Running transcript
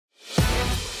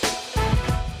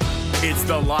It's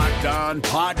the Locked On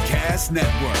Podcast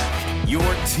Network, your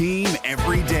team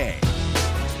every day.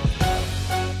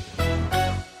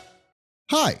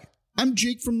 Hi, I'm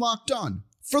Jake from Locked On.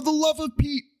 For the love of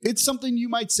Pete, it's something you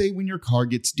might say when your car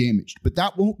gets damaged, but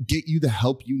that won't get you the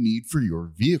help you need for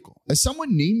your vehicle. As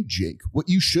someone named Jake, what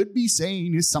you should be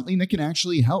saying is something that can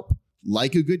actually help.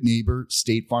 Like a good neighbor,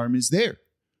 State Farm is there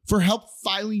for help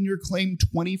filing your claim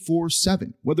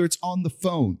 24/7, whether it's on the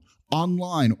phone,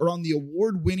 online, or on the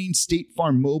award-winning State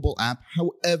Farm mobile app,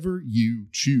 however you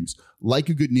choose. Like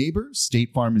a good neighbor,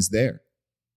 State Farm is there.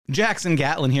 Jackson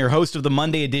Gatlin here, host of the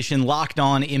Monday edition Locked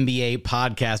On NBA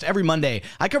podcast. Every Monday,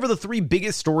 I cover the three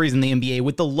biggest stories in the NBA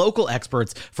with the local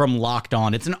experts from Locked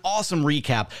On. It's an awesome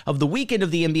recap of the weekend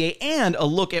of the NBA and a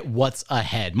look at what's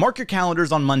ahead. Mark your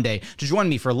calendars on Monday to join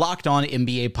me for Locked On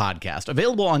NBA podcast,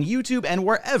 available on YouTube and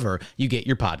wherever you get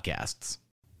your podcasts.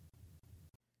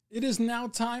 It is now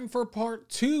time for part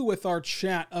two with our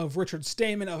chat of Richard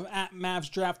Stayman of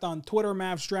 @MavsDraft on Twitter,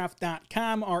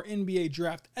 MavsDraft.com, our NBA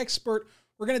draft expert.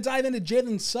 We're going to dive into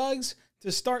Jalen Suggs to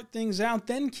start things out,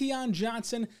 then Keon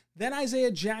Johnson, then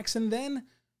Isaiah Jackson, then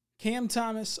Cam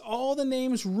Thomas, all the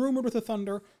names rumored with the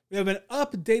Thunder. We have an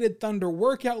updated Thunder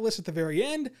workout list at the very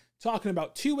end, talking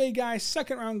about two-way guys,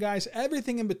 second-round guys,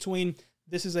 everything in between.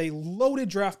 This is a loaded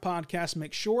draft podcast.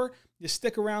 Make sure you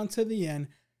stick around to the end.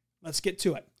 Let's get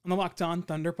to it on the Locked On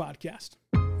Thunder podcast.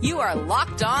 You are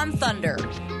Locked On Thunder,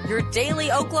 your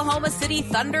daily Oklahoma City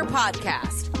Thunder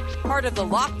podcast. Part of the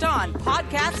Locked On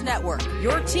Podcast Network,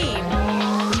 your team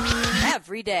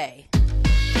every day.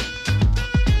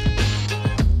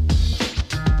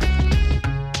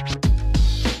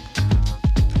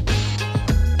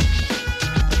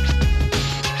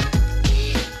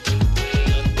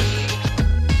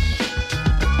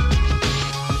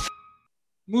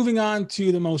 Moving on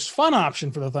to the most fun option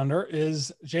for the Thunder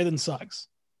is Jalen Suggs.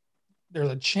 There's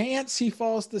a chance he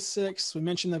falls to 6. We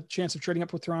mentioned the chance of trading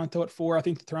up with Toronto at 4. I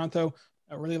think Toronto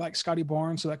really likes Scotty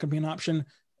Barnes, so that could be an option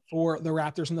for the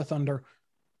Raptors and the Thunder.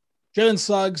 Jalen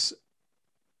Suggs,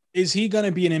 is he going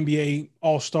to be an NBA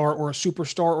All-Star or a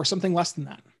superstar or something less than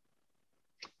that?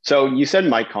 So you said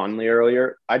Mike Conley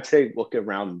earlier. I'd say look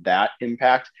around that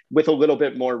impact with a little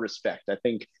bit more respect. I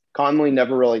think Conley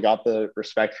never really got the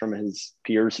respect from his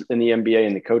peers in the NBA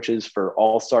and the coaches for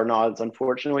all-star nods,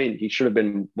 unfortunately. And he should have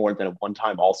been more than a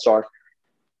one-time all-star.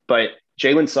 But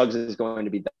Jalen Suggs is going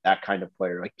to be that kind of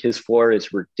player. Like, his floor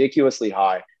is ridiculously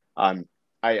high.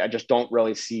 I just don't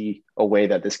really see a way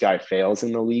that this guy fails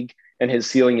in the league. And his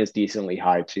ceiling is decently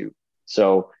high too.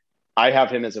 So I have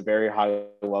him as a very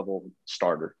high-level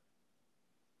starter.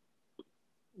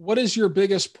 What is your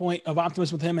biggest point of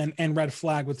optimism with him and red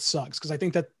flag with Suggs? Because I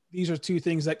think that these are two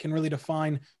things that can really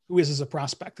define who is as a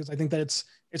prospect. Because I think that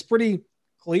it's pretty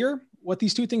clear what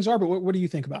these two things are, but what do you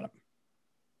think about it?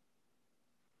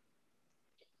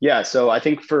 Yeah, so I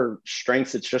think for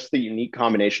strengths, it's just the unique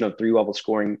combination of three-level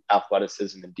scoring,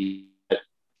 athleticism, and D.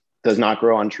 Does not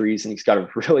grow on trees, and he's got a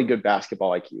really good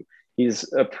basketball IQ.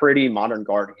 He's a pretty modern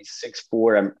guard. He's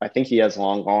 6'4". I think he has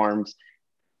long arms.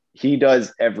 He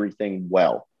does everything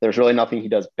well. There's really nothing he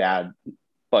does bad,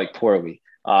 like poorly.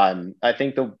 I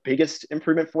think the biggest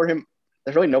improvement for him,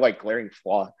 there's really no glaring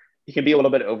flaw. He can be a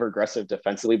little bit over aggressive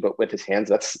defensively, but with his hands,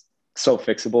 that's so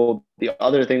fixable. The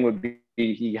other thing would be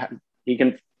he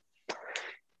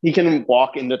can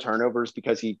walk into turnovers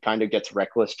because he kind of gets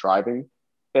reckless driving,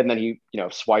 and then he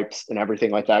swipes and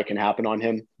everything like that can happen on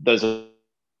him. Those are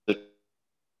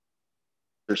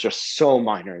just so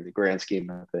minor in the grand scheme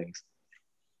of things.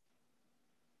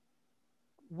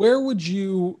 Where would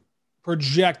you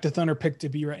project the Thunder pick to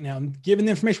be right now? Given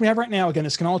the information we have right now, again,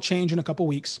 this can all change in a couple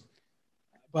weeks,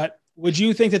 but would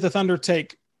you think that the Thunder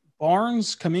take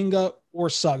Barnes, Kuminga, or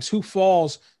Suggs? Who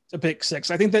falls to pick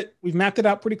 6? I think that we've mapped it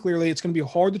out pretty clearly. It's going to be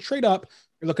hard to trade up.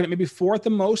 You're looking at maybe 4 at the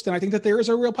most, and I think that there is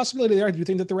a real possibility there. I do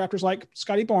think that the Raptors like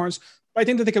Scotty Barnes, but I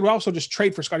think that they could also just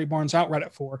trade for Scotty Barnes outright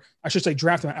at 4. I should say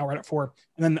draft him outright at 4,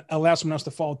 and then allow someone else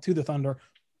to fall to the Thunder.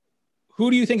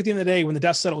 Who do you think at the end of the day, when the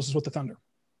dust settles, is with the Thunder?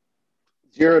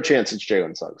 Zero chance it's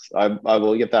Jalen Suggs. I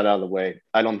will get that out of the way.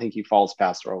 I don't think he falls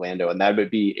past Orlando, and that would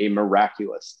be a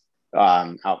miraculous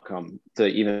outcome to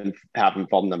even have him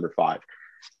fall to number 5.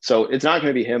 So it's not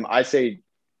going to be him. I say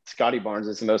Scotty Barnes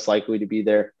is the most likely to be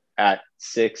there at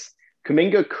 6.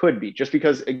 Kuminga could be, just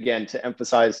because, again, to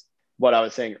emphasize what I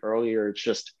was saying earlier, it's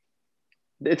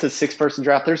a 6-person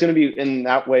draft. There's going to be, in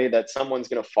that way, that someone's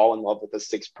going to fall in love with a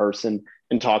 6th person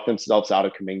and talk themselves out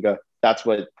of Kuminga. That's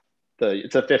what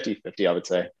it's a 50-50, I would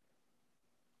say.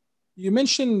 You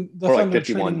mentioned the or Thunder like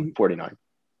 51-49.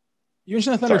 You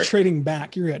mentioned the Thunder trading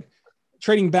back. You're good.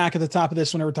 Trading back at the top of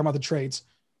this whenever we're talking about the trades.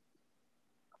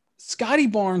 Scotty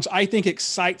Barnes, I think,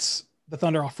 excites the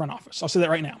Thunder front office. I'll say that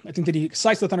right now. I think that he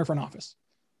excites the Thunder front office.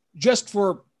 Just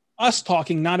for us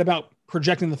talking, not about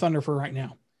projecting the Thunder for right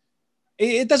now.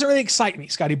 It doesn't really excite me.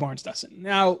 Scotty Barnes doesn't.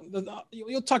 Now,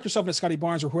 you'll talk yourself into Scotty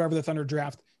Barnes or whoever the Thunder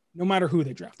draft, no matter who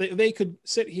they draft. They could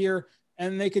sit here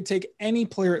and they could take any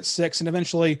player at 6, and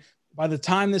eventually, by the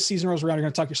time this season rolls around, you're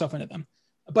going to talk yourself into them.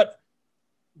 But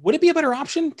would it be a better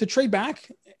option to trade back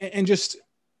and just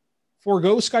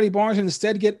forego Scotty Barnes and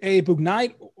instead get a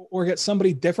Bouknight or get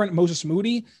somebody different, Moses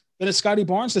Moody, than a Scotty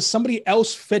Barnes? Does somebody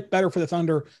else fit better for the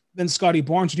Thunder than Scotty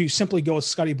Barnes? Or do you simply go with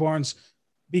Scotty Barnes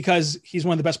because he's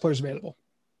one of the best players available?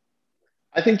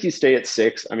 I think you stay at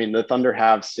 6. I mean, the Thunder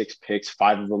have 6 picks,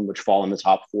 5 of them which fall in the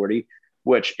top 40,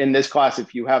 which in this class,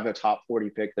 if you have a top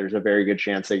 40 pick, there's a very good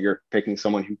chance that you're picking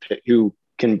someone who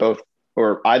can both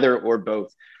or either or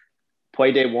both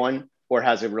play day one or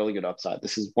has a really good upside.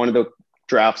 This is one of the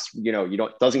drafts,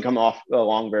 doesn't come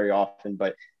along very often,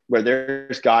 but where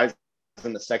there's guys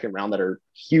in the second round that are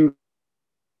huge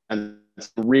and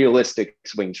realistic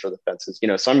swings for the fences.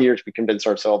 Some years we convince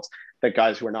ourselves that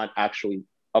guys who are not actually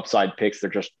upside picks, they're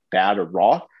just bad or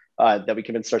raw, that we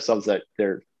convince ourselves that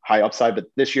they're high upside, but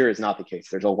this year is not the case.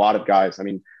 There's a lot of guys. I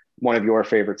mean, one of your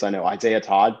favorites, I know, Isaiah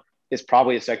Todd, is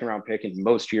probably a second round pick. In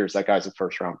most years, that guy's a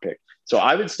first round pick. So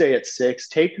I would stay at 6,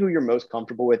 take who you're most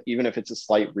comfortable with, even if it's a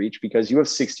slight reach, because you have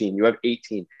 16, you have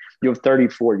 18, you have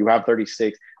 34, you have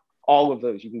 36, all of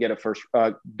those, you can get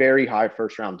a very high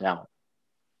first round talent.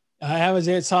 I have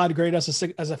Isaiah Todd graded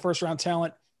as a first round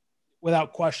talent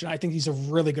without question. I think he's a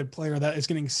really good player that is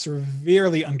getting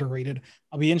severely underrated.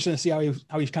 I'll be interested to see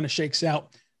how he kind of shakes out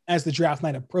as the draft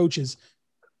night approaches.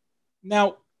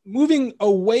 Now, moving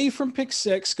away from pick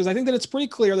 6, because I think that it's pretty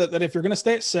clear that if you're going to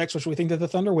stay at 6, which we think that the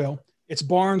Thunder will, it's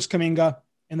Barnes, Kuminga,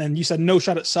 and then you said no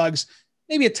shot at Suggs,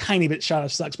 maybe a tiny bit shot at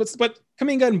Suggs, but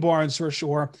Kuminga and Barnes for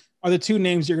sure are the 2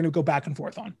 names you're going to go back and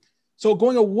forth on. So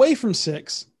going away from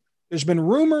 6, there's been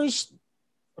rumors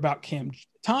about Cam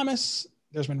Thomas.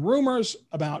 There's been rumors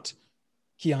about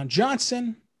Keon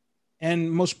Johnson,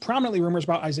 and most prominently rumors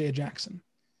about Isaiah Jackson.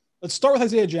 Let's start with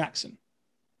Isaiah Jackson.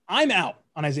 I'm out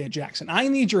on Isaiah Jackson. I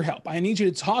need your help. I need you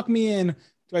to talk me in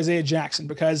to Isaiah Jackson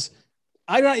because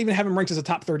I do not even have him ranked as a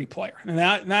top 30 player. And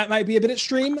that might be a bit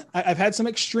extreme. I've had some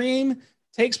extreme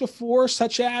takes before,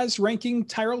 such as ranking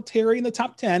Tyrell Terry in the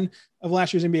top 10 of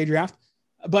last year's NBA draft.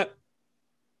 But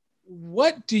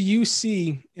what do you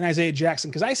see in Isaiah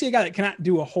Jackson? Because I see a guy that cannot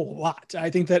do a whole lot. I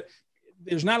think that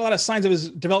there's not a lot of signs of his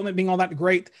development being all that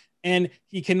great, and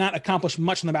he cannot accomplish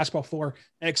much on the basketball floor,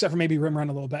 except for maybe rim around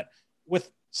a little bit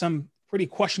with some pretty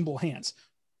questionable hands.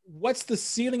 What's the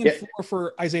ceiling and floor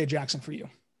for Isaiah Jackson for you?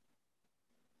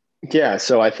 Yeah,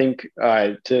 so I think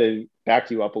to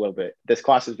back you up a little bit, this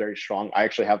class is very strong. I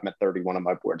actually have him at 31 on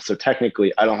my board. So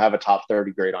technically, I don't have a top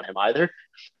 30 grade on him either,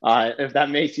 if that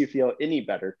makes you feel any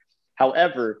better.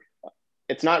 However,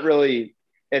 it's not really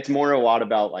 – it's more a lot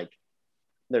about,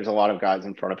 there's a lot of guys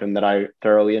in front of him that I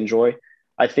thoroughly enjoy.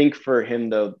 I think for him,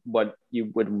 though, what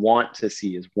you would want to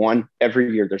see is, one,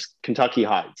 every year there's Kentucky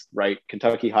hides, right?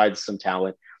 Kentucky hides some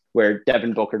talent where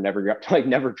Devin Booker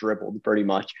never dribbled pretty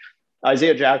much.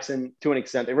 Isaiah Jackson, to an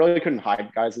extent, they really couldn't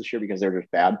hide guys this year because they're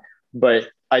just bad. But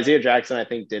Isaiah Jackson, I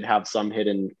think, did have some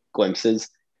hidden glimpses,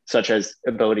 such as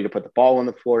ability to put the ball on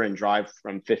the floor and drive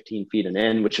from 15 feet and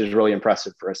in, which is really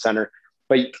impressive for a center.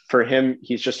 But for him,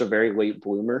 he's just a very late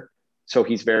bloomer. So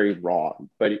he's very raw,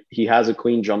 but he has a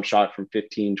clean jump shot from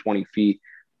 15, 20 feet,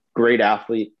 great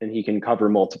athlete, and he can cover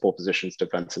multiple positions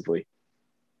defensively.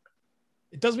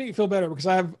 It does make me feel better because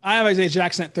I have Isaiah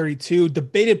Jackson at 32,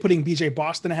 debated putting BJ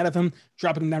Boston ahead of him,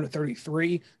 dropping him down to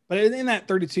 33, but in that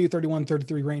 32, 31,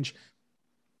 33 range.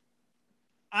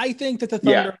 I think that the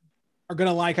Thunder are going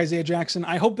to like Isaiah Jackson.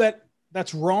 I hope that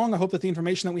that's wrong. I hope that the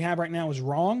information that we have right now is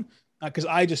wrong because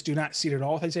I just do not see it at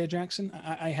all with Isaiah Jackson.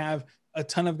 I have a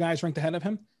ton of guys ranked ahead of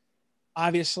him,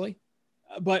 obviously.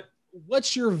 But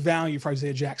what's your value for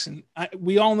Isaiah Jackson?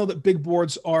 We all know that big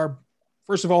boards are,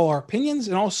 first of all, our opinions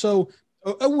and also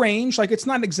a range. It's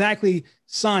not exactly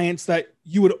science that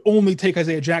you would only take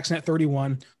Isaiah Jackson at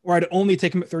 31 or I'd only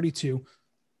take him at 32.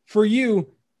 For you,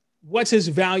 what's his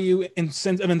value in the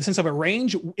sense of a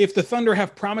range? If the Thunder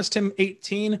have promised him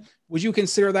 18, would you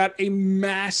consider that a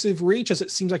massive reach, as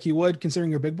it seems like you would,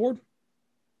 considering your big board?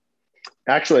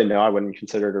 Actually, no, I wouldn't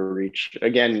consider it a reach.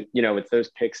 Again, with those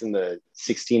picks in the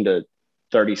 16 to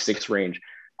 36 range,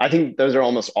 I think those are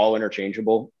almost all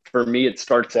interchangeable. For me, it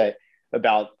starts at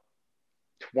about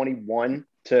 21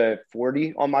 to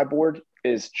 40 on my board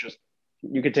is just,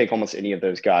 you could take almost any of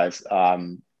those guys.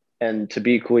 And to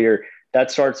be clear,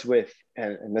 that starts with,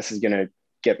 and this is going to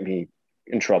get me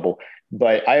in trouble,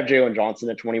 But I have Jalen Johnson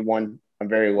at 21. I'm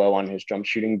very low on his jump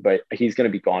shooting, but he's going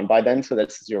to be gone by then, so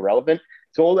that's irrelevant.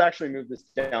 So we'll actually move this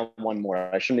down one more.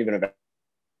 I shouldn't even have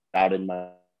added my.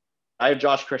 I have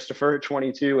Josh Christopher at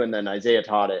 22, and then Isaiah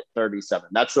Todd at 37.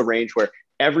 That's the range where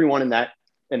everyone in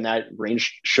that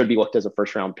range should be looked as a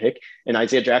first round pick. And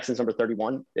Isaiah Jackson's number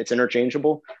 31. It's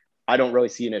interchangeable. I don't really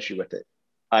see an issue with it.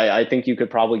 I think you could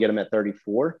probably get him at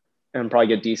 34 and probably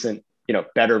get decent,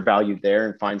 better value there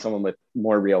and find someone with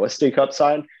more realistic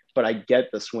upside. But I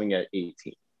get the swing at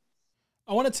 18.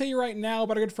 I want to tell you right now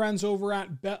about our good friends over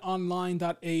at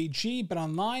betonline.ag.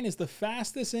 BetOnline is the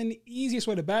fastest and easiest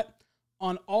way to bet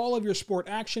on all of your sport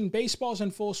action. Baseball's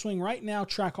in full swing right now.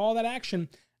 Track all that action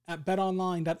at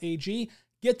betonline.ag.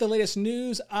 Get the latest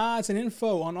news, odds, and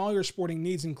info on all your sporting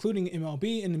needs, including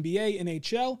MLB, NBA,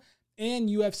 NHL, and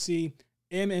UFC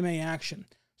MMA action.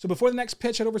 So before the next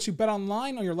pitch, head over to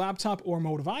BetOnline on your laptop or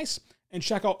mobile device and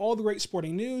check out all the great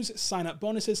sporting news, sign-up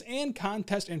bonuses, and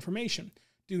contest information.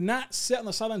 Do not sit on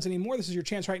the sidelines anymore. This is your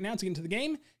chance right now to get into the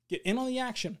game. Get in on the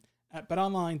action at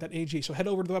betonline.ag. So head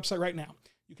over to the website right now.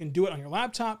 You can do it on your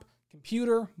laptop,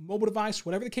 computer, mobile device,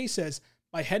 whatever the case is,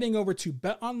 by heading over to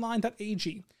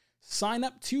betonline.ag. Sign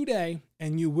up today,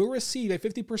 and you will receive a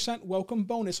 50% welcome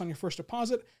bonus on your first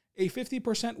deposit. A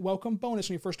 50% welcome bonus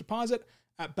on your first deposit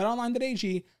at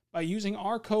betonline.ag by using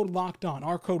our code LOCKEDON.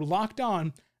 Our code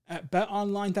LOCKEDON at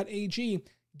betonline.ag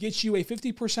gets you a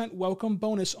 50% welcome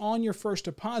bonus on your first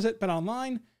deposit.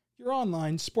 BetOnline, your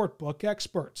online sportbook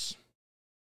experts.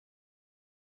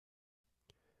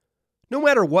 No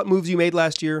matter what moves you made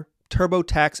last year,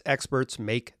 TurboTax experts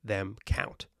make them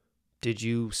count. Did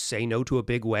you say no to a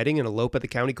big wedding and elope at the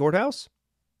county courthouse?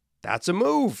 That's a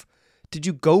move. Did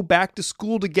you go back to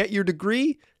school to get your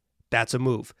degree? That's a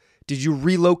move. Did you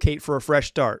relocate for a fresh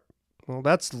start? Well,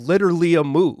 that's literally a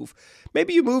move.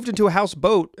 Maybe you moved into a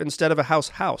houseboat instead of a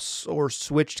house, or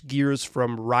switched gears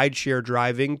from rideshare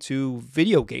driving to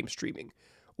video game streaming.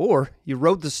 Or you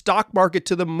rode the stock market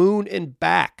to the moon and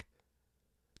back.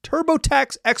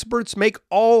 TurboTax experts make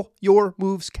all your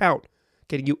moves count,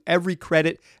 getting you every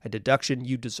credit and deduction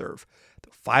you deserve.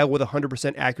 They'll file with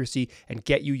 100% accuracy and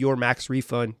get you your max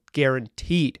refund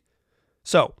guaranteed.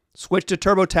 So, switch to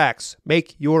TurboTax.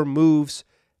 Make your moves.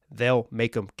 They'll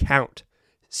make them count.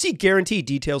 See guarantee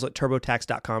details at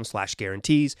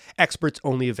turbotax.com/guarantees. Experts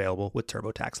only available with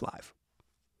TurboTax Live.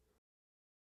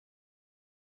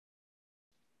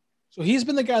 So he's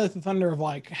been the guy that the Thunder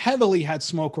have heavily had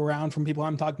smoke around from people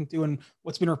I'm talking to and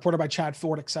what's been reported by Chad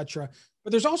Ford, etc.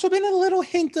 But there's also been a little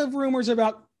hint of rumors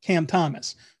about Cam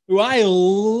Thomas, who I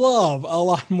love a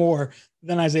lot more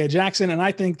than Isaiah Jackson. And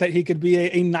I think that he could be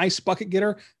a nice bucket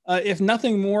getter. If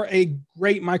nothing more, a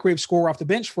great microwave scorer off the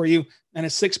bench for you and a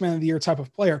 6-man of the year type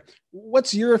of player.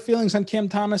 What's your feelings on Cam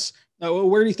Thomas?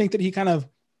 Where do you think that he kind of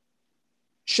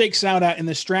shakes out at in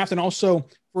this draft and also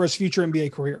for his future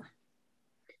NBA career?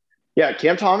 Yeah,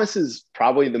 Cam Thomas is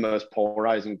probably the most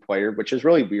polarizing player, which is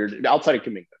really weird. Outside of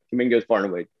Kuminga. Kuminga's far and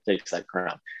away takes that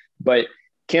crown. But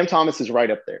Cam Thomas is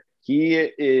right up there. He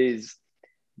is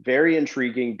very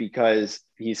intriguing because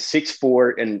he's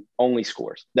 6'4" and only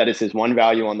scores. That is his one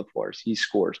value on the floor. He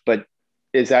scores. But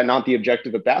is that not the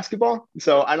objective of basketball?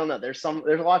 So I don't know. There's a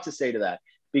lot to say to that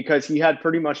because he had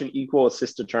pretty much an equal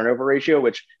assist to turnover ratio,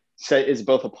 which is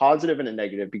both a positive and a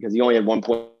negative because he only had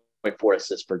 1.4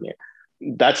 assists per game.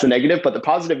 That's the negative, but the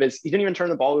positive is he didn't even turn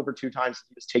the ball over 2 times.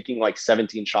 He was taking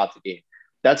 17 shots a game.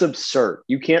 That's absurd.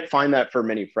 You can't find that for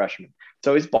many freshmen.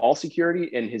 So his ball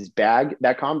security and his bag,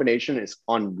 that combination is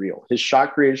unreal. His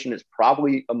shot creation is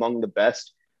probably among the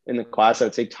best in the class. I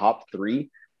would say top 3,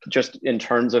 just in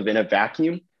terms of in a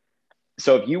vacuum.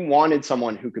 So if you wanted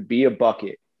someone who could be a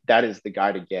bucket, that is the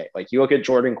guy to get. You look at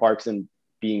Jordan Clarkson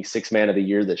being 6-man of the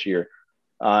year this year.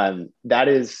 That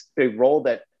is a role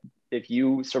that if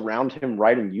you surround him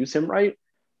right and use him right,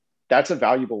 that's a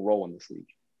valuable role in this league.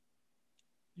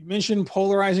 You mentioned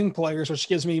polarizing players, which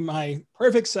gives me my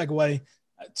perfect segue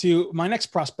to my next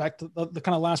prospect, the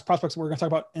kind of last prospects we're going to talk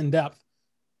about in depth,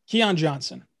 Keon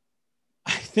Johnson.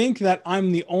 I think that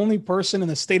I'm the only person in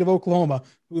the state of Oklahoma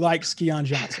who likes Keon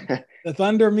Johnson. The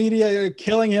Thunder media are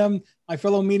killing him. My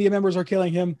fellow media members are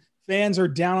killing him. Fans are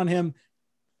down on him.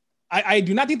 I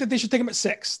do not think that they should take him at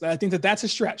 6. I think that that's a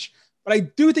stretch. But I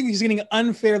do think he's getting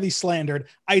unfairly slandered.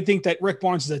 I think that Rick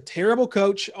Barnes is a terrible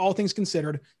coach, all things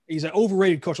considered. He's an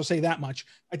overrated coach, I'll say that much.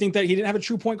 I think that he didn't have a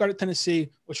true point guard at Tennessee,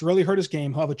 which really hurt his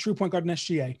game. He'll have a true point guard in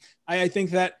SGA. I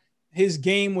think that his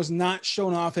game was not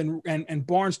shown off, and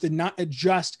Barnes did not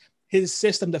adjust his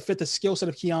system to fit the skill set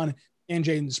of Keon and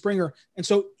Jaden Springer. And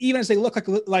so even as they look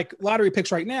like lottery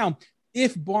picks right now,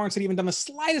 if Barnes had even done the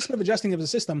slightest bit of adjusting of the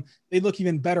system, they'd look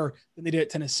even better than they did at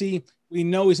Tennessee. We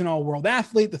know he's an all-world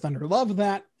athlete. The Thunder love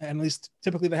that, and at least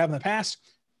typically they have in the past.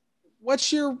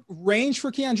 What's your range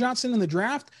for Keon Johnson in the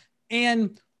draft,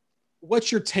 and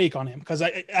what's your take on him? Because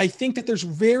I think that there's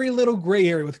very little gray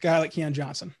area with a guy like Keon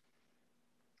Johnson.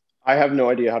 I have no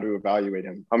idea how to evaluate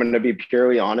him. I'm going to be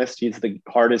purely honest. He's the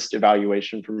hardest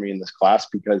evaluation for me in this class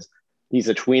because he's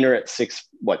a tweener at 6'4",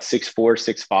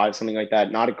 6'5", something like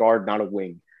that. Not a guard, not a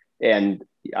wing. And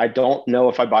I don't know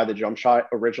if I buy the jump shot.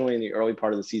 Originally in the early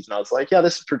part of the season, I was like, yeah,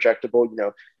 this is projectable. You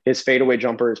know, his fadeaway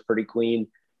jumper is pretty clean,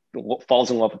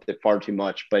 falls in love with it far too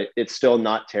much, but it's still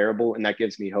not terrible. And that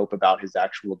gives me hope about his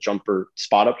actual jumper,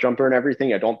 spot up jumper and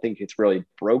everything. I don't think it's really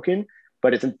broken,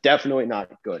 but it's definitely not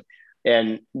good.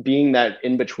 And being that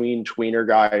in-between tweener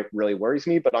guy really worries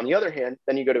me. But on the other hand,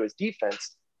 then you go to his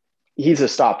defense, he's a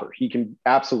stopper. He can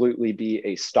absolutely be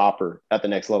a stopper at the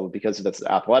next level because of his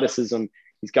athleticism.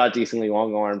 He's got decently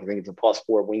long arms. I think it's a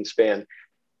 +4 wingspan.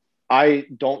 I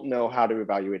don't know how to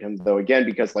evaluate him, though, again,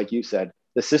 because like you said,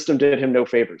 the system did him no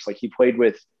favors. Like he played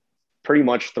with pretty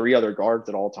much 3 other guards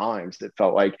at all times. It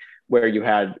felt like where you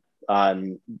had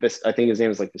this, I think his name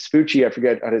was like Vespucci. I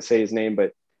forget how to say his name,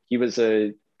 but he was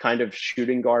a kind of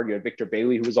shooting guard. You had Victor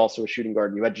Bailey, who was also a shooting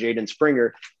guard. And you had Jaden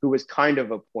Springer, who was kind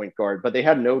of a point guard, but they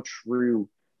had no true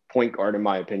point guard, in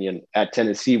my opinion, at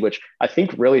Tennessee, which I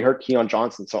think really hurt Keon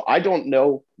Johnson. So I don't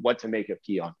know what to make of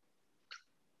Keon.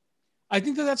 I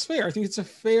think that's fair. I think it's a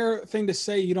fair thing to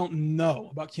say you don't know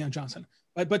about Keon Johnson,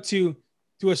 but to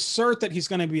assert that he's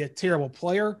going to be a terrible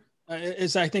player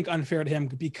is, I think, unfair to him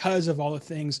because of all the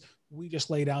things we just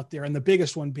laid out there. And the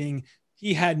biggest one being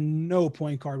he had no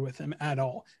point guard with him at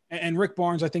all. And Rick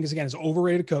Barnes, I think, is an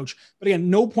overrated coach. But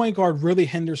again, no point guard really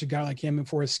hinders a guy like him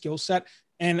for his skill set.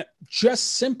 And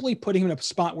just simply putting him in a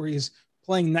spot where he's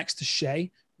playing next to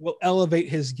Shea will elevate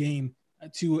his game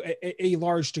to a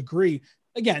large degree.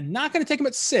 Again, not going to take him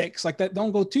at 6 like that.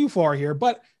 Don't go too far here.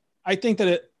 But I think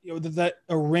that that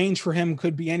a range for him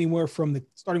could be anywhere from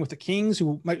starting with the Kings,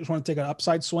 who might just want to take an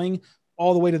upside swing,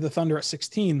 all the way to the Thunder at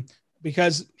 16.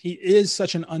 Because he is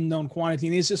such an unknown quantity.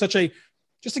 And he's just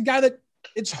a guy that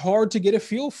it's hard to get a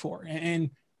feel for.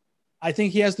 And I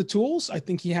think he has the tools. I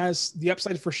think he has the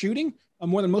upside for shooting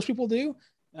more than most people do.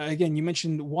 Again, you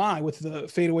mentioned why with the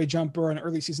fadeaway jumper and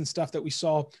early season stuff that we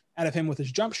saw out of him with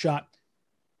his jump shot.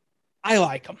 I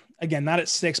like him. Again, not at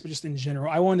 6, but just in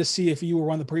general. I wanted to see if you were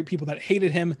one of the people that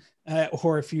hated him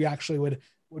or if you actually would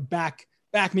back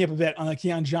me up a bit on the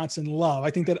Keon Johnson love. I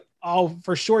think that I'll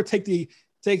for sure take the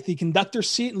conductor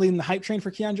seat and leading the hype train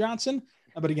for Keon Johnson.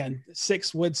 But again,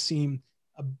 6 would seem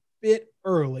a bit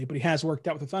early, but he has worked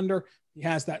out with the Thunder. He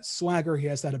has that swagger. He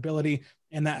has that ability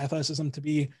and that athleticism to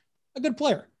be a good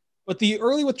player. But the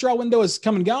early withdrawal window is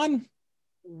come and gone.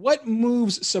 What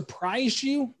moves surprised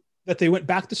you that they went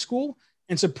back to school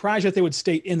and surprised you that they would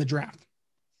stay in the draft?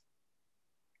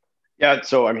 Yeah.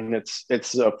 So, I mean, it's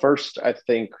the first, I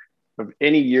think, of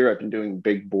any year I've been doing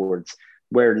big boards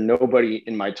where nobody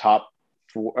in my top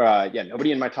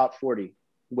 40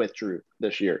 withdrew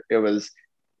this year. It was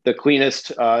the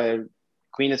cleanest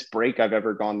break I've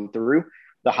ever gone through.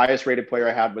 The highest rated player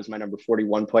I had was my number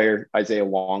 41 player. Isaiah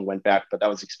Wong went back, but that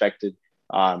was expected.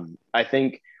 I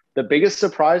think the biggest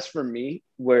surprise for me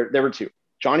there were 2.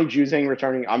 Johnny Juzang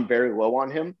returning, I'm very low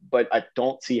on him, but I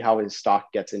don't see how his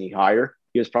stock gets any higher.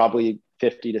 He was probably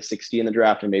 50 to 60 in the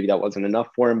draft, and maybe that wasn't enough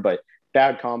for him, but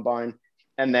bad combine.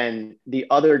 And then the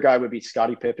other guy would be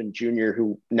Scottie Pippen Jr.,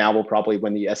 who now will probably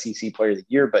win the SEC Player of the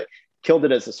Year, but killed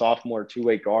it as a sophomore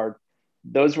 2-way guard.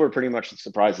 Those were pretty much the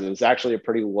surprises. It was actually a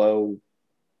pretty low,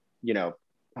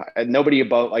 nobody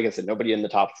above, like I said, nobody in the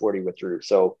top 40 withdrew.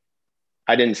 So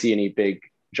I didn't see any big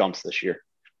jumps this year.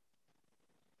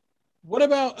 What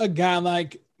about a guy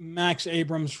like Max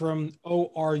Abrams from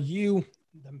ORU?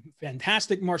 The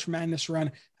fantastic March Madness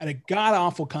run, had a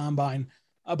god-awful combine,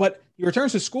 but he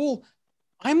returns to school.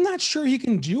 I'm not sure he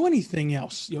can do anything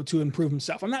else, to improve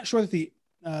himself. I'm not sure that the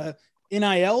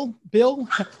NIL bill.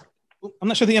 I'm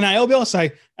not sure the NIL bill. So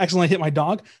I accidentally hit my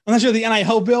dog. I'm not sure the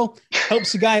NIL bill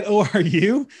helps a guy at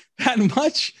ORU that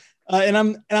much,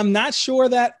 and I'm not sure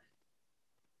that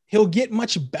he'll get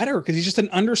much better because he's just an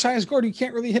undersized guard. You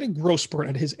can't really hit a growth spurt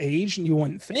at his age, and you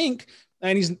wouldn't think.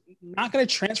 And he's not going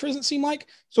to transfer, doesn't seem like.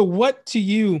 So what to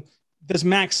you does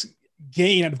Max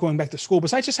gain out of going back to school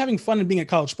besides just having fun and being a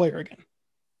college player again?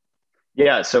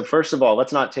 Yeah. So first of all,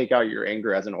 let's not take out your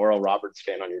anger as an Oral Roberts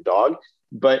fan on your dog.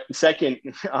 But second,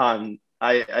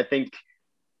 I think,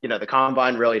 the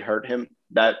combine really hurt him.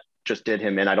 That just did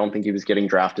him in. I don't think he was getting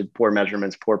drafted. Poor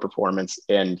measurements, poor performance,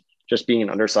 and just being an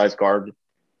undersized guard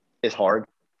is hard.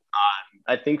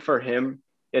 I think for him,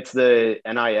 it's the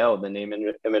NIL, the name,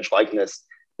 image, likeness.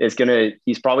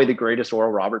 he's probably the greatest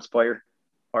Oral Roberts player,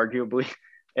 arguably,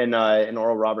 in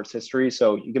Oral Roberts history.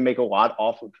 So you can make a lot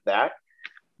off of that.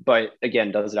 But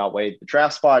again, does it outweigh the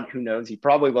draft spot? Who knows? He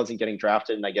probably wasn't getting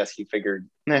drafted, and I guess he figured,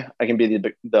 I can be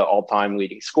the all-time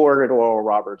leading scorer at Oral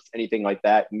Roberts, anything like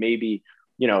that. Maybe,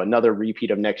 another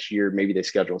repeat of next year. Maybe they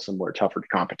schedule some more tougher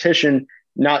competition,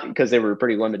 not because they were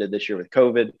pretty limited this year with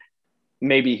COVID.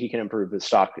 Maybe he can improve his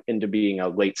stock into being a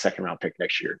late second-round pick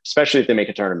next year, especially if they make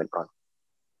a tournament run.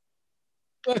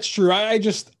 That's true. I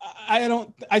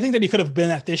think that he could have been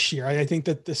at this year. I think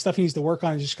that the stuff he needs to work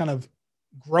on is just kind of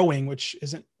growing, which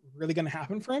isn't really going to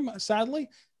happen for him, sadly.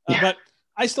 But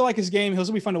I still like his game. He'll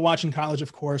still be fun to watch in college,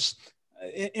 of course.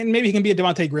 And maybe he can be a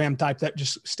Devontae Graham type that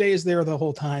just stays there the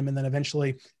whole time and then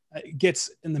eventually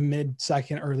gets in the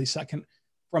mid-second, early second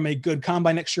from a good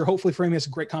combine next year. Hopefully for him, he has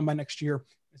a great combine next year.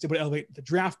 It's able to elevate the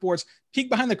draft boards. Peek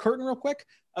behind the curtain real quick.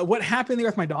 What happened there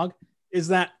with my dog is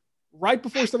that right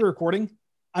before we started recording,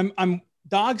 I'm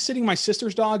dog sitting my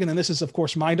sister's dog, and then this is, of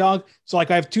course, my dog. So, I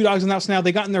have two dogs in the house now.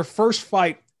 They got in their first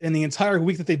fight in the entire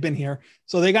week that they've been here.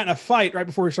 So they got in a fight right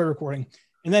before we started recording.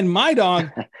 And then my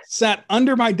dog sat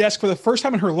under my desk for the first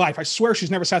time in her life. I swear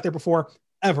she's never sat there before,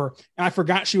 ever. And I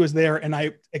forgot she was there, and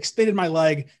I extended my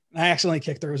leg, and I accidentally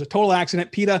kicked her. It was a total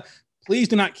accident. PETA, please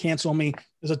do not cancel me.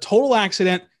 It was a total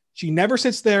accident. She never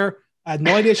sits there. I had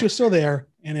no idea she was still there,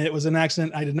 and it was an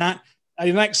accident. I did not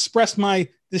express my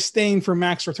disdain for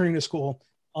Max returning to school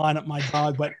on my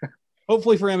dog, but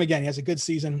hopefully for him, again, he has a good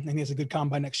season and he has a good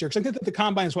combine next year. Because I think that the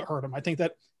combine is what hurt him. I think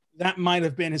that might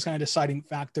have been his kind of deciding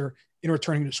factor in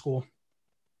returning to school.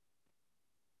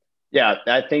 Yeah,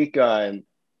 I think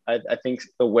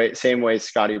same way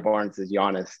Scotty Barnes is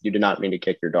Giannis. You did not mean to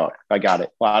kick your dog. I got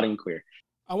it loud and clear.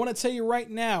 I want to tell you right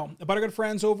now about our good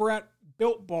friends over at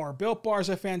Built Bar. Built Bar is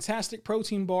a fantastic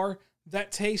protein bar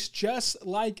that tastes just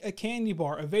like a candy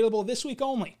bar. Available this week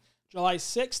only, July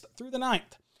 6th through the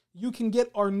 9th. You can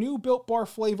get our new Built Bar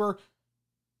flavor,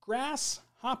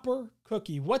 Grasshopper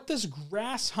Cookie. What does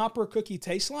Grasshopper Cookie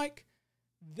taste like?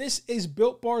 This is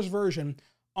Built Bar's version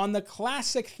on the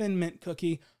classic Thin Mint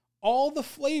cookie. All the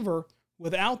flavor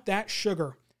without that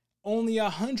sugar. Only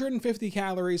 150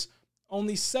 calories,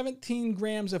 only 17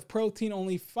 grams of protein,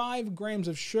 only 5 grams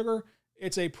of sugar.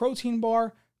 It's a protein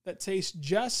bar that tastes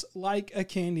just like a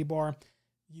candy bar.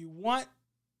 You want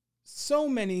so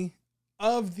many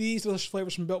of these delicious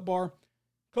flavors from Built Bar: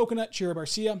 coconut, cherry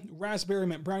barcia, raspberry,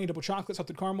 mint brownie, double chocolate,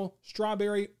 salted caramel,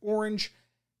 strawberry, orange,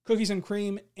 cookies and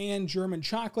cream, and German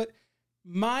chocolate.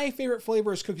 My favorite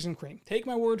flavor is cookies and cream. Take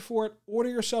my word for it. Order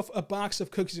yourself a box of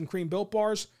cookies and cream Built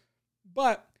Bars.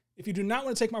 But if you do not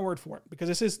want to take my word for it, because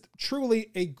this is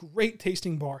truly a great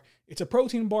tasting bar, it's a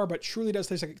protein bar, but truly does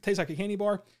taste like a candy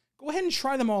bar, go ahead and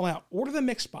try them all out. Order the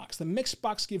mix box. The mix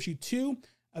box gives you 2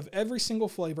 of every single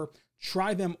flavor.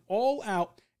 Try them all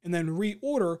out and then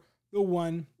reorder the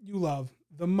one you love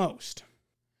the most.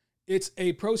 It's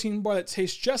a protein bar that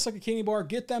tastes just like a candy bar.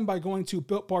 Get them by going to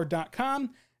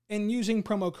BuiltBar.com and using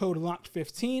promo code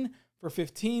LOCKED15 for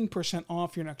 15%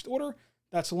 off your next order.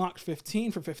 That's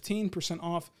LOCKED15 for 15%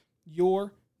 off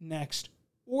your next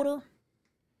order.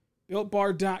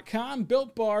 BuiltBar.com.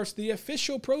 Built Bar's the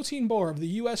official protein bar of the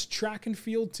U.S. track and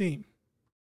field team.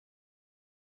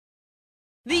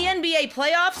 The NBA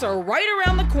playoffs are right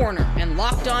around the corner, and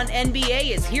Locked On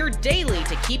NBA is here daily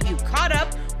to keep you caught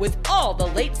up with all the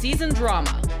late season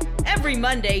drama. Every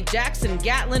Monday, Jackson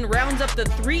Gatlin rounds up the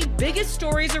 3 biggest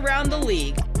stories around the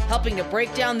league, helping to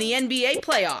break down the NBA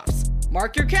playoffs.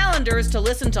 Mark your calendars to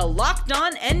listen to Locked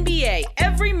On NBA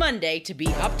every Monday to be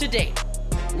up to date.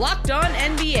 Locked On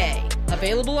NBA,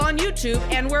 available on YouTube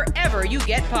and wherever you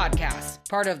get podcasts.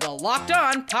 Part of the Locked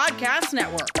On Podcast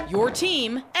Network, your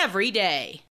team every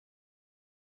day.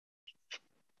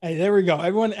 Hey, there we go.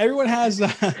 Everyone has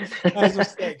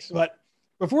mistakes. But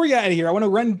before we get out of here, I want to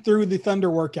run through the Thunder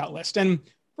workout list. And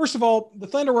first of all, the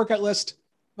Thunder workout list,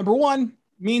 number 1,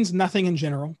 means nothing in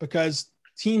general because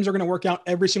teams are going to work out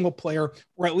every single player,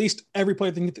 or at least every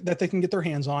player that they can get their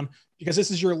hands on, because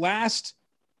this is your last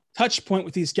touch point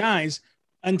with these guys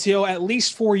until at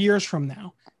least 4 years from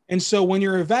now. And so when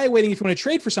you're evaluating if you want to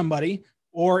trade for somebody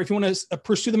or if you want to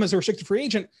pursue them as a restricted free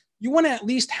agent, you want to at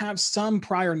least have some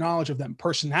prior knowledge of them,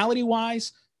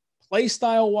 personality-wise, play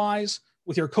style-wise,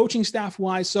 with your coaching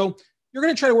staff-wise. So you're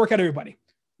going to try to work out everybody.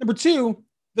 Number 2,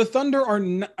 the Thunder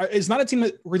is not a team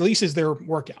that releases their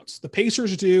workouts. The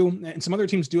Pacers do, and some other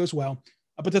teams do as well.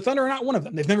 But the Thunder are not one of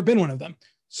them. They've never been one of them.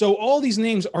 So all these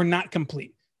names are not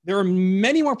complete. There are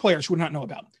many more players who would not know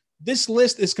about. This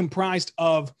list is comprised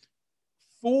of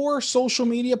 4 social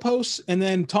media posts and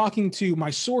then talking to my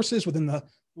sources within the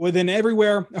within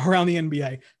everywhere around the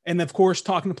NBA. And of course,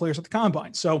 talking to players at the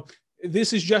combine. So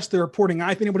this is just the reporting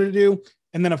I've been able to do.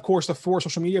 And then of course the 4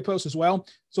 social media posts as well.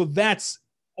 So that's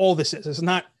all this is. It's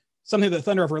not something that the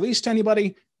Thunder have released to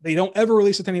anybody. They don't ever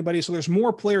release it to anybody. So there's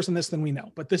more players in this than we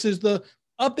know, but this is the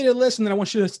updated list. And then I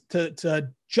want you to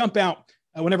jump out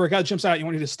whenever a guy jumps out, you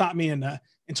want you to stop me and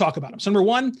talk about him. So number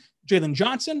 1, Jalen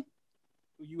Johnson,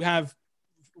 who you have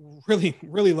really,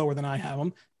 really lower than I have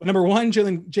him. But number 1,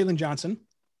 Jalen Johnson.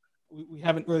 We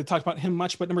haven't really talked about him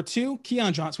much, but number 2,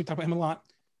 Keon Johnson. We talked about him a lot.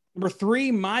 Number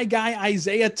 3, my guy,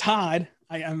 Isaiah Todd.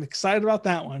 I'm excited about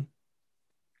that one.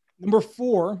 Number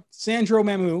 4, Sandro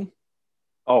Mamu.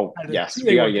 Oh, yes.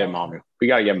 We got to get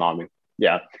Mamu.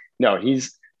 Yeah. No,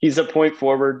 he's a point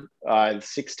forward, 6'10",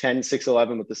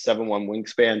 6'11", with the 7'1"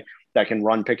 wingspan that can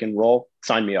run pick and roll.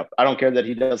 Sign me up. I don't care that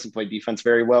he doesn't play defense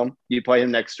very well. You play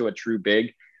him next to a true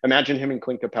big. Imagine him and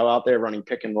Clint Capella out there running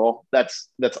pick and roll. That's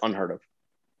unheard of.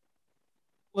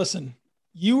 Listen,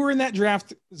 you were in that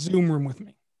draft Zoom room with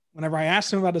me whenever I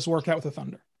asked him about his workout with the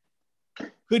Thunder.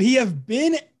 Could he have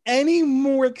been any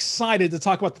more excited to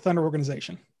talk about the Thunder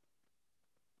organization?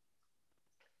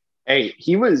 Hey,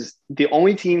 he was the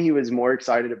only team he was more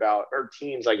excited about, or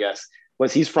teams, I guess,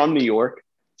 was he's from New York.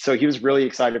 So he was really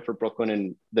excited for Brooklyn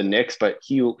and the Knicks, but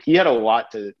he had a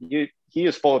lot he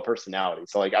is full of personality.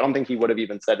 So like, I don't think he would have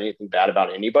even said anything bad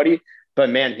about anybody, but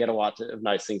man, he had a lot of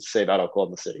nice things to say about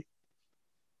Oklahoma City.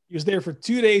 He was there for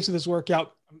 2 days of this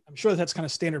workout. I'm sure that's kind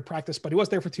of standard practice, but he was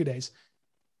there for 2 days.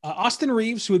 Austin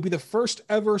Reeves, who would be the first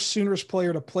ever Sooners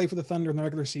player to play for the Thunder in the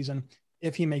regular season,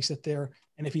 if he makes it there,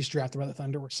 and if he's drafted by the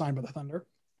Thunder or signed by the Thunder.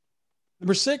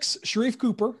 Number 6, Sharif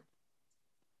Cooper.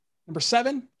 Number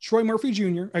 7, Troy Murphy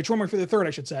Jr., Troy Murphy III,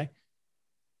 I should say.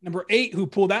 Number 8, who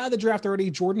pulled out of the draft already,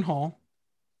 Jordan Hall.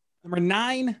 Number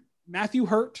 9, Matthew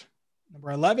Hurt.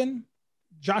 Number 11,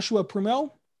 Joshua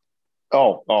Primo.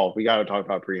 Oh, we got to talk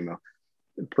about Primo.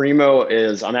 Primo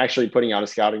I'm actually putting out a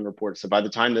scouting report. So by the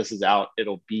time this is out,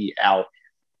 it'll be out.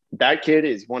 That kid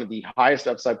is one of the highest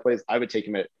upside plays. I would take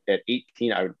him at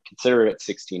 18. I would consider it at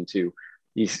 16 too.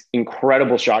 He's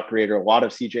incredible shot creator, a lot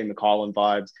of CJ McCollum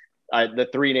vibes. The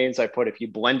 3 names I put, if you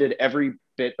blended every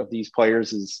bit of these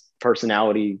players'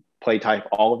 personality, play type,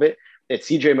 all of it, it's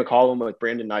CJ McCollum with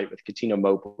Brandon Knight with Coutinho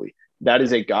Mobley. That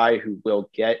is a guy who will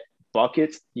get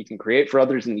buckets. He can create for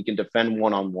others and he can defend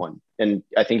one-on-one. And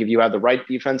I think if you have the right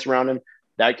defense around him,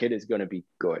 that kid is going to be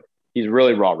good. He's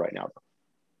really raw right now, though.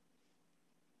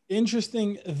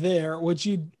 Interesting there. Would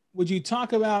you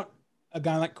talk about a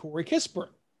guy like Corey Kispert?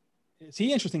 Is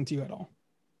he interesting to you at all?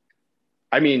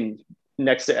 I mean,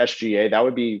 next to SGA, that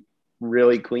would be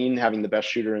really clean, having the best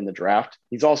shooter in the draft.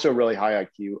 He's also really high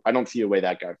IQ. I don't see a way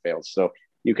that guy fails. So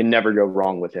you can never go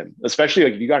wrong with him, especially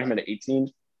like if you got him at 18,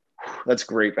 that's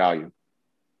great value.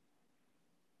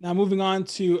 Now moving on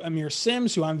to Amir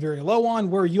Sims, who I'm very low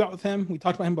on. Where are you at with him? We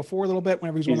talked about him before a little bit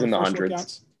whenever he's in the hundreds.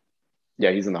 Workouts.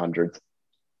 Yeah, he's in the hundreds.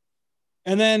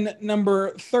 And then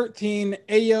number 13,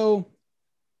 Ayo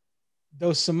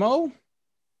Dosunmu.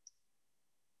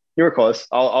 You were close.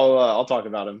 I'll talk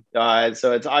about him.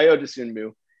 So it's Ayo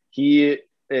Dosunmu. He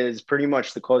is pretty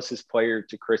much the closest player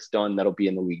to Chris Dunn that'll be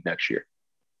in the league next year.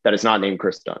 That is not named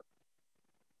Chris Dunn.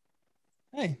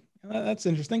 Hey, that's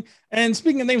interesting. And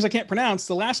speaking of names I can't pronounce,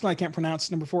 the last one I can't pronounce,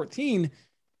 number 14,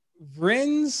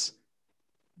 Vrins.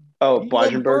 Oh,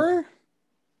 Blaženberg.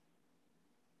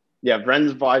 Yeah,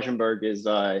 Vrins Blaženberg is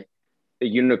a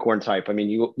unicorn type. I mean,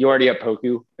 you already have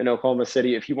Poku in Oklahoma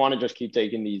City. If you want to just keep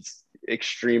taking these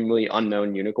extremely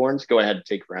unknown unicorns, go ahead and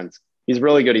take Vrins. He's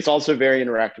really good. He's also very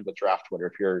interactive with draft Twitter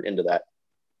if you're into that.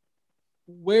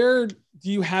 Where do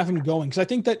you have him going? Because I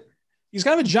think that he's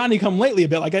kind of a Johnny come lately a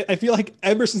bit. Like I feel like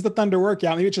ever since the Thunder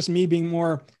workout, maybe it's just me being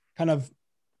more kind of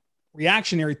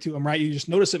reactionary to him, right? You just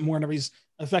notice it more whenever he's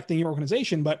affecting your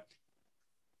organization. But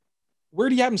where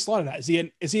do you have him slotted at?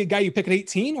 Is he a guy you pick at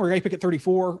 18 or a guy you pick at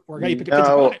 34 or a guy you pick at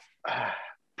 55?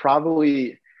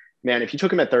 Probably, man, if you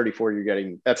took him at 34,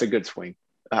 that's a good swing.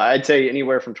 I'd say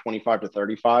anywhere from 25 to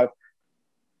 35.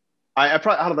 I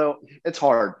don't know. It's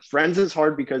hard. Vrins is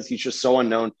hard because he's just so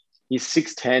unknown. He's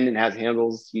 6'10" and has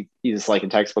handles. He's like a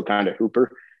textbook kind of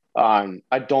hooper.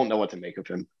 I don't know what to make of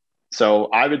him. So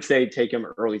I would say take him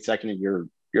early second and you're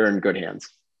in good hands.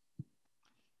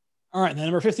 All right. Then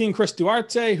number 15, Chris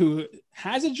Duarte, who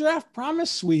has a draft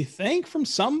promise, we think, from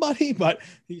somebody, but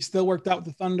he still worked out with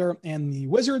the Thunder and the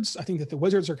Wizards. I think that the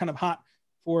Wizards are kind of hot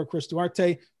for Chris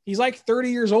Duarte. He's like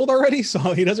 30 years old already, so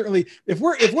he doesn't really. If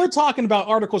we're talking about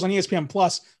articles on ESPN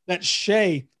Plus that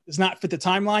Shea does not fit the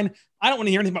timeline, I don't want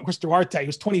to hear anything about Chris Duarte,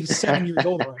 who's 27 years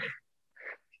old already.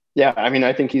 Yeah, I mean,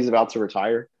 I think he's about to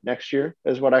retire next year,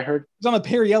 is what I heard. He's on the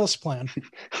Perry Ellis plan.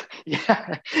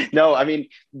 Yeah. No, I mean,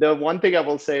 the one thing I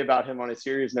will say about him on a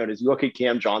serious note is you look at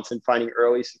Cam Johnson finding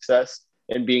early success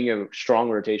and being a strong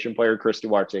rotation player. Chris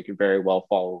Duarte could very well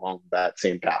follow along that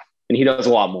same path, and he does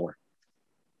a lot more.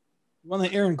 He won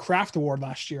the Aaron Kraft Award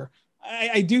last year.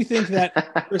 I do think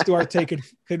that Chris Duarte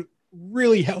could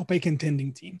really help a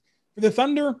contending team. For the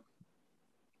Thunder,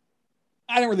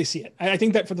 I don't really see it. I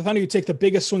think that for the Thunder, you take the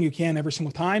biggest swing you can every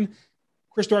single time.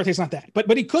 Chris Duarte's not that,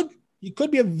 but he could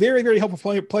be a very, very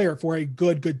helpful player for a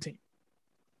good team.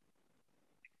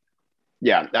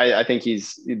 Yeah, I think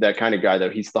he's that kind of guy, though.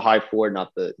 He's the high floor,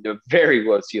 not the very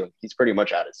low ceiling. He's pretty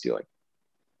much at his ceiling.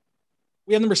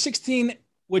 We have number 16,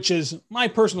 which is my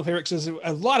personal favorite because there's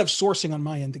a lot of sourcing on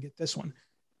my end to get this one.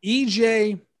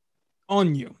 EJ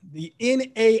Onyu, the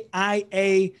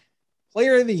NAIA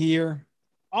Player of the Year,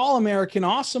 All-American,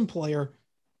 awesome player.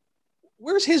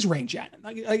 Where's his range at?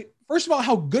 Like, first of all,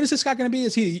 how good is this guy going to be?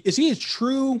 Is he a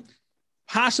true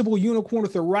possible unicorn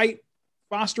with the right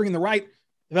fostering the right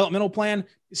developmental plan?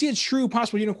 Is he a true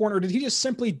possible unicorn, or did he just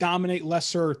simply dominate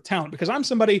lesser talent? Because I'm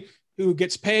somebody who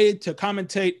gets paid to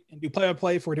commentate and do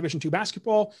play-by-play for Division II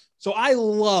basketball. So I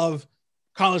love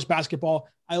college basketball.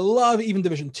 I love even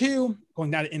Division II,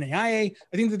 going down to NAIA.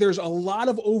 I think that there's a lot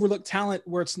of overlooked talent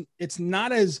where it's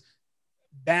not as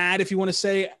bad, if you want to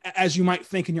say, as you might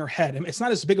think in your head. It's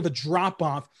not as big of a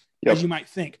drop-off as you might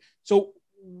think. So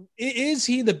is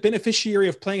he the beneficiary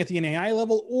of playing at the NAIA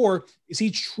level, or is he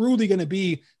truly going to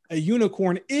be a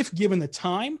unicorn if given the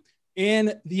time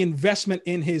and the investment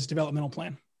in his developmental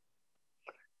plan?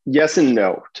 Yes and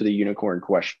no to the unicorn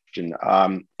question.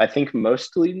 I think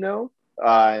mostly no.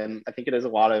 I think it is a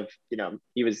lot of,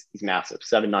 he's massive,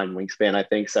 7'9" wingspan, I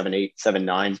think 7'8",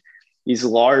 7'9". He's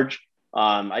large.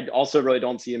 I also really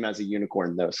don't see him as a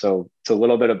unicorn, though. So it's a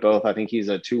little bit of both. I think he's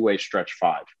a two-way stretch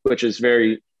five, which is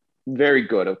very, very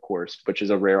good, of course, which is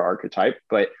a rare archetype.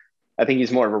 But I think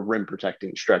he's more of a rim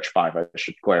protecting stretch five, I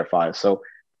should clarify. So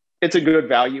it's a good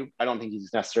value. I don't think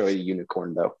he's necessarily a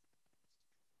unicorn, though.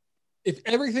 If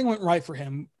everything went right for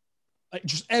him, like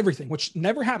just everything, which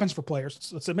never happens for players,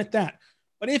 so let's admit that.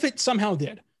 But if it somehow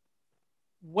did,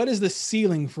 what is the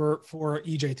ceiling for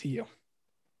EJ to you?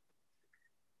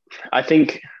 I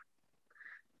think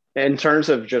in terms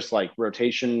of just like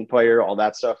rotation player, all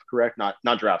that stuff, correct? Not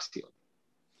draft ceiling.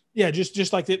 Yeah,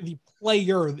 just like the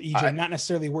player of EJ, not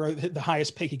necessarily where the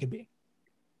highest pick he could be.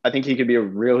 I think he could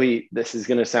be this is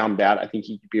going to sound bad, I think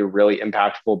he could be a really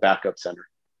impactful backup center.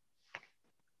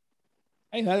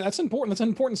 Hey, that's important. That's an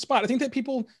important spot. I think that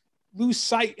people lose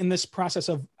sight in this process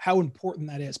of how important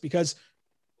that is, because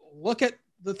look at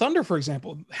the Thunder, for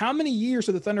example. How many years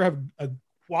did the Thunder have a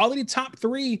quality top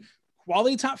 3,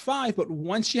 quality top 5, but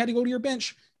once you had to go to your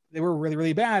bench, they were really,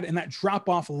 really bad. And that drop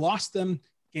off lost them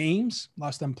games,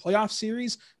 lost them playoff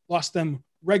series, lost them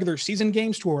regular season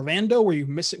games to Orlando, where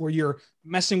you're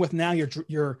messing with now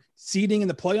your seeding in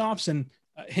the playoffs and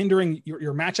hindering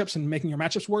your matchups and making your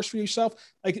matchups worse for yourself.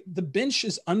 Like, the bench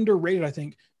is underrated, I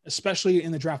think, especially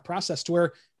in the draft process, to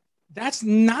where that's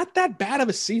not that bad of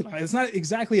a ceiling. It's not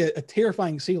exactly a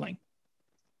terrifying ceiling.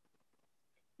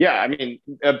 Yeah, I mean,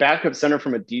 a backup center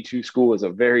from a D2 school is a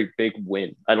very big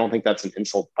win. I don't think that's an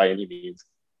insult by any means.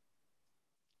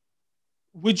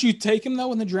 Would you take him,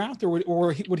 though, in the draft?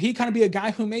 Or would he kind of be a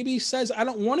guy who maybe says, I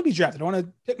don't want to be drafted. I want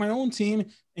to pick my own team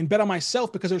and bet on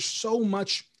myself, because there's so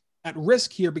much at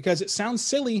risk here? Because it sounds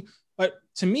silly, but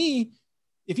to me,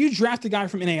 if you draft a guy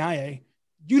from NAIA,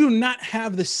 you do not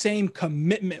have the same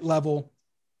commitment level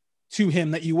to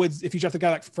him that you would if you draft a guy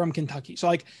like from Kentucky. So,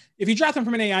 like, if you draft him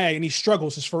from NAIA and he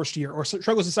struggles his first year or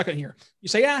struggles his second year, you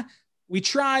say, yeah, we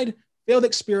tried, failed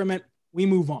experiment, we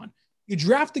move on. You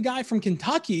draft a guy from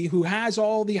Kentucky who has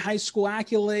all the high school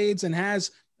accolades and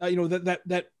has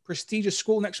that prestigious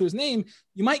school next to his name,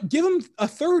 you might give him a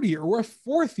third year or a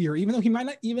fourth year, even though he might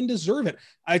not even deserve it.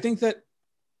 I think that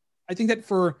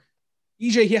for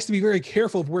EJ, he has to be very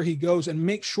careful of where he goes and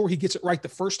make sure he gets it right the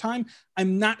first time.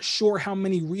 I'm not sure how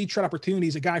many retread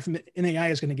opportunities a guy from the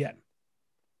NAIA is going to get.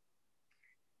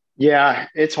 Yeah,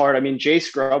 it's hard. I mean, Jay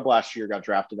Scrubb last year got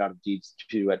drafted out of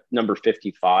D2 at number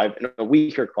 55 in a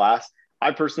weaker class. I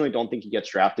personally don't think he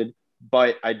gets drafted,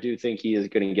 but I do think he is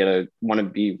going to be one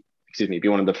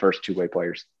of the first two-way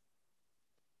players.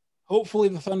 Hopefully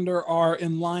the Thunder are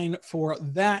in line for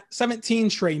that. 17,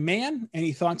 Trey Mann.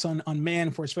 Any thoughts on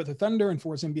Mann for his fifth with Thunder and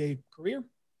for his NBA career?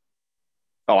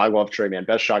 Oh, I love Trey Mann.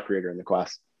 Best shot creator in the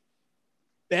class.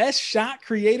 Best shot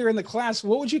creator in the class.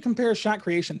 What would you compare shot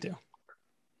creation to?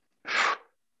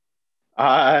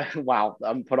 Wow,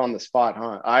 I'm put on the spot,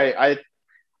 huh? I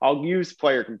I'll use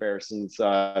player comparisons.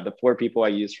 The 4 people I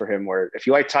used for him were, if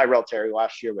you like Tyrell Terry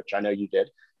last year, which I know you did,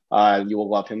 you will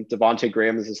love him. Devontae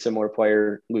Graham is a similar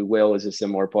player. Lou Will is a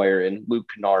similar player, and Luke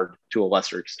Kennard to a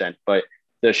lesser extent. But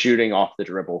the shooting off the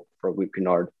dribble for Luke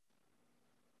Kennard.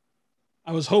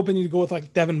 I was hoping you'd go with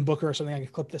like Devin Booker or something. I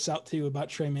could clip this out too about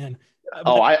Trey Mann.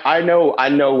 I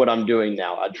know what I'm doing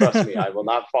now. Trust me, I will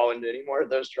not fall into any more of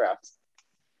those traps.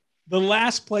 The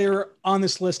last player on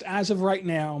this list as of right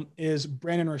now is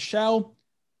Brandon Rochelle,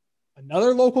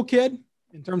 another local kid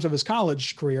in terms of his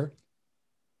college career.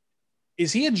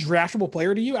 Is he a draftable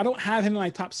player to you? I don't have him in my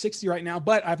top 60 right now,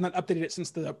 but I've not updated it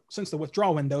since the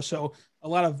withdrawal window. So a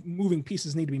lot of moving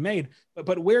pieces need to be made.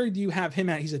 But where do you have him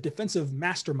at? He's a defensive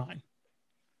mastermind.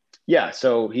 Yeah,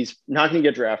 so he's not going to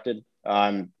get drafted.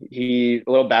 A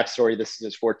little backstory. This is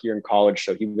his 4th year in college,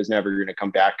 so he was never going to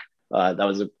come back. That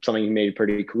was something he made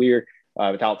pretty clear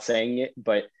without saying it.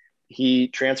 But he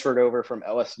transferred over from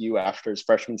LSU after his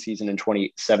freshman season in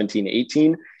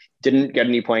 2017-18. Didn't get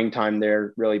any playing time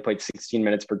there, really played 16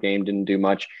 minutes per game, didn't do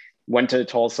much. Went to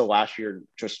Tulsa last year,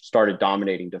 just started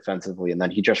dominating defensively. And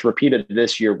then he just repeated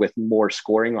this year with more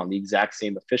scoring on the exact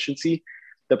same efficiency.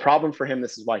 The problem for him,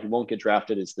 this is why he won't get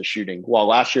drafted, is the shooting. While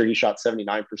last year he shot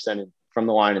 79% from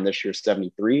the line and this year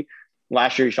 73%.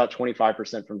 Last year he shot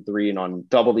 25% from 3, and on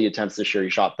double the attempts this year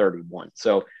he shot 31%.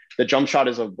 So the jump shot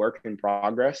is a work in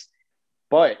progress.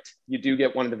 But you do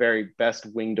get one of the very best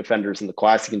wing defenders in the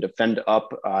class. He can defend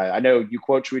up. I know you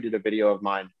quote tweeted a video of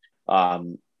mine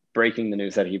breaking the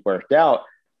news that he worked out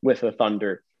with the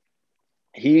Thunder.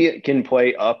 He can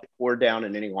play up or down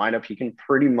in any lineup. He can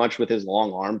pretty much, with his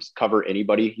long arms, cover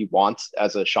anybody he wants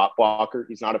as a shot blocker.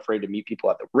 He's not afraid to meet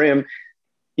people at the rim.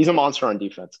 He's a monster on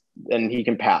defense, and he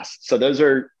can pass. So those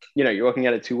are, you're looking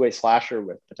at a 2-way slasher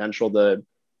with potential to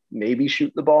maybe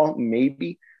shoot the ball,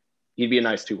 maybe. He'd be a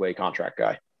nice 2-way contract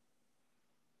guy.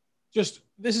 This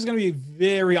is going to be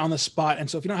very on the spot. And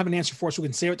so if you don't have an answer for us, we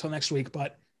can save it till next week.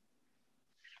 But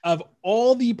of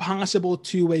all the possible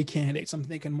 2-way candidates, I'm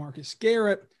thinking Marcus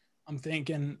Garrett. I'm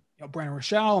thinking Brandon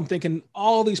Rochelle. I'm thinking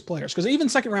all these players, because even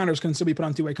second rounders can still be put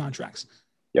on 2-way contracts.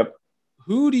 Yep.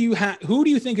 Who do you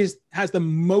think has the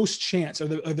most chance or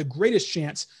the greatest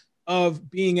chance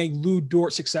of being a Lou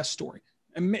Dort success story?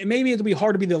 And maybe it'll be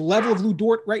hard to be the level of Lou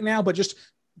Dort right now, but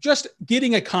just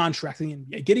getting a contract in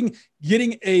the NBA,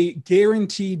 getting a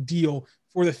guaranteed deal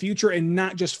for the future and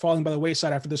not just falling by the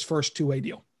wayside after this first 2-way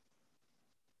deal.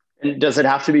 And does it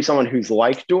have to be someone who's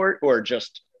like Dort or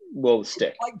just will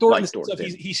stick? Like Dort,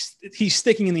 he's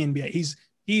sticking in the NBA.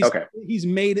 He's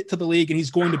made it to the league and he's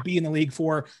going to be in the league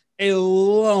for a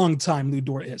long time. Lou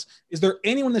Dort is. Is there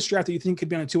anyone in this draft that you think could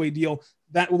be on a 2-way deal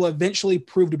that will eventually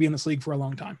prove to be in this league for a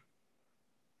long time?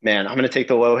 Man, I'm going to take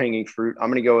the low-hanging fruit. I'm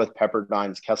going to go with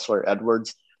Pepperdine's Kessler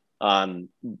Edwards.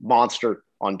 Monster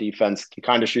on defense. Can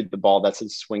kind of shoot the ball. That's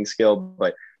his swing skill,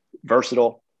 but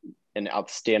versatile and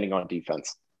outstanding on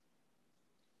defense.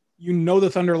 The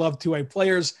Thunder love 2-way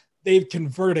players. They've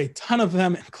converted a ton of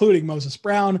them, including Moses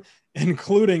Brown,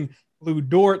 including Lou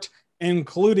Dort,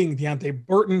 including Deontay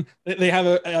Burton. They have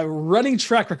a running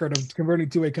track record of converting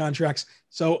 2-way contracts.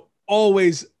 So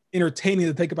always entertaining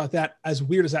to think about that, as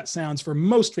weird as that sounds for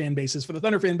most fan bases. For the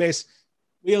Thunder fan base,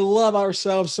 we love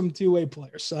ourselves some 2-way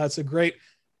players. So that's a great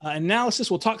analysis.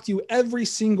 We'll talk to you every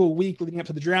single week leading up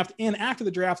to the draft and after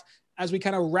the draft as we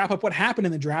kind of wrap up what happened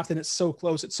in the draft. And it's so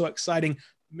close. It's so exciting.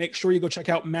 Make sure you go check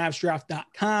out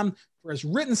mavsdraft.com for his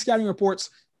written scouting reports,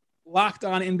 Locked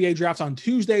On NBA Drafts on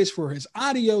Tuesdays for his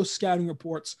audio scouting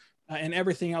reports, and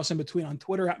everything else in between on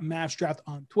Twitter at mavsdraft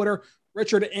on Twitter.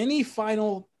 Richard, any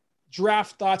final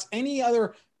draft thoughts, any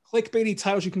other clickbaity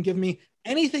titles you can give me,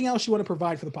 anything else you want to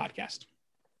provide for the podcast?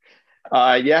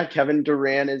 Kevin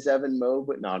Durant is Evan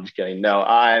Mobley. No, I'm just kidding. No,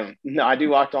 I do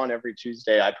Locked On every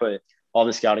Tuesday. I put all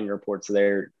the scouting reports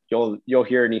there. You'll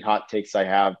hear any hot takes I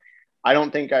have. I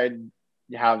don't think I'd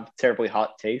have terribly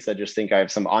hot takes. I just think I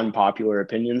have some unpopular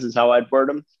opinions is how I'd word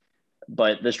them.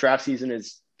 But this draft season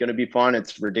is going to be fun.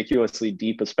 It's ridiculously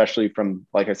deep, especially from,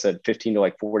 like I said, 15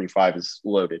 to 45 is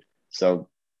loaded. So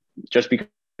just because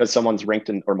someone's ranked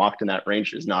or mocked in that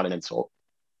range is not an insult.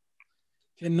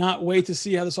 Cannot wait to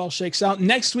see how this all shakes out.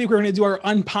 Next week, we're going to do our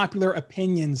unpopular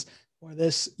opinions for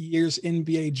this year's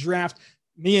NBA draft.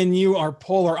 Me and you are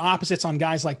polar opposites on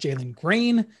guys like Jalen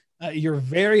Green. You're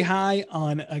very high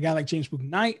on a guy like James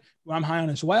Bouknight, who I'm high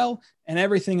on as well, and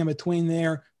everything in between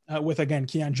there with, again,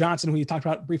 Keon Johnson, who you talked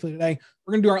about briefly today.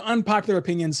 We're going to do our unpopular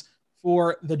opinions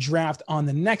for the draft on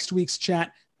the next week's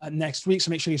chat next week.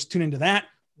 So make sure you tune into that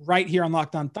right here on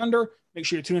Locked On Thunder. Make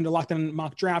sure you tune into Locked On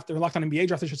Mock Draft, or Locked On NBA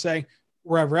Draft, I should say,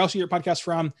 wherever else you get your podcast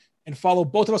from. And follow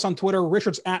both of us on Twitter.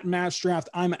 Richard's at MavsDraft.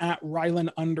 I'm at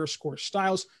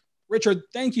Rylan_Styles. Richard,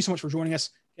 thank you so much for joining us,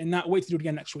 and not wait to do it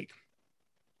again next week.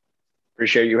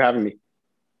 Appreciate you having me.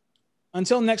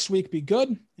 Until next week, be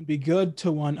good and be good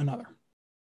to one another.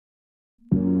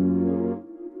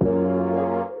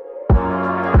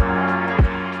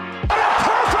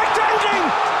 Perfect ending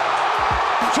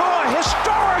to a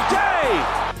historic day.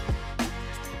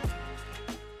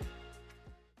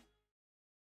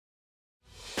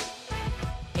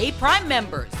 Hey, Prime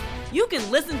members, you can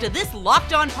listen to this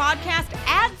Locked On podcast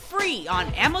ad-free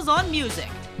on Amazon Music.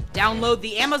 Download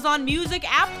the Amazon Music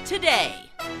app today.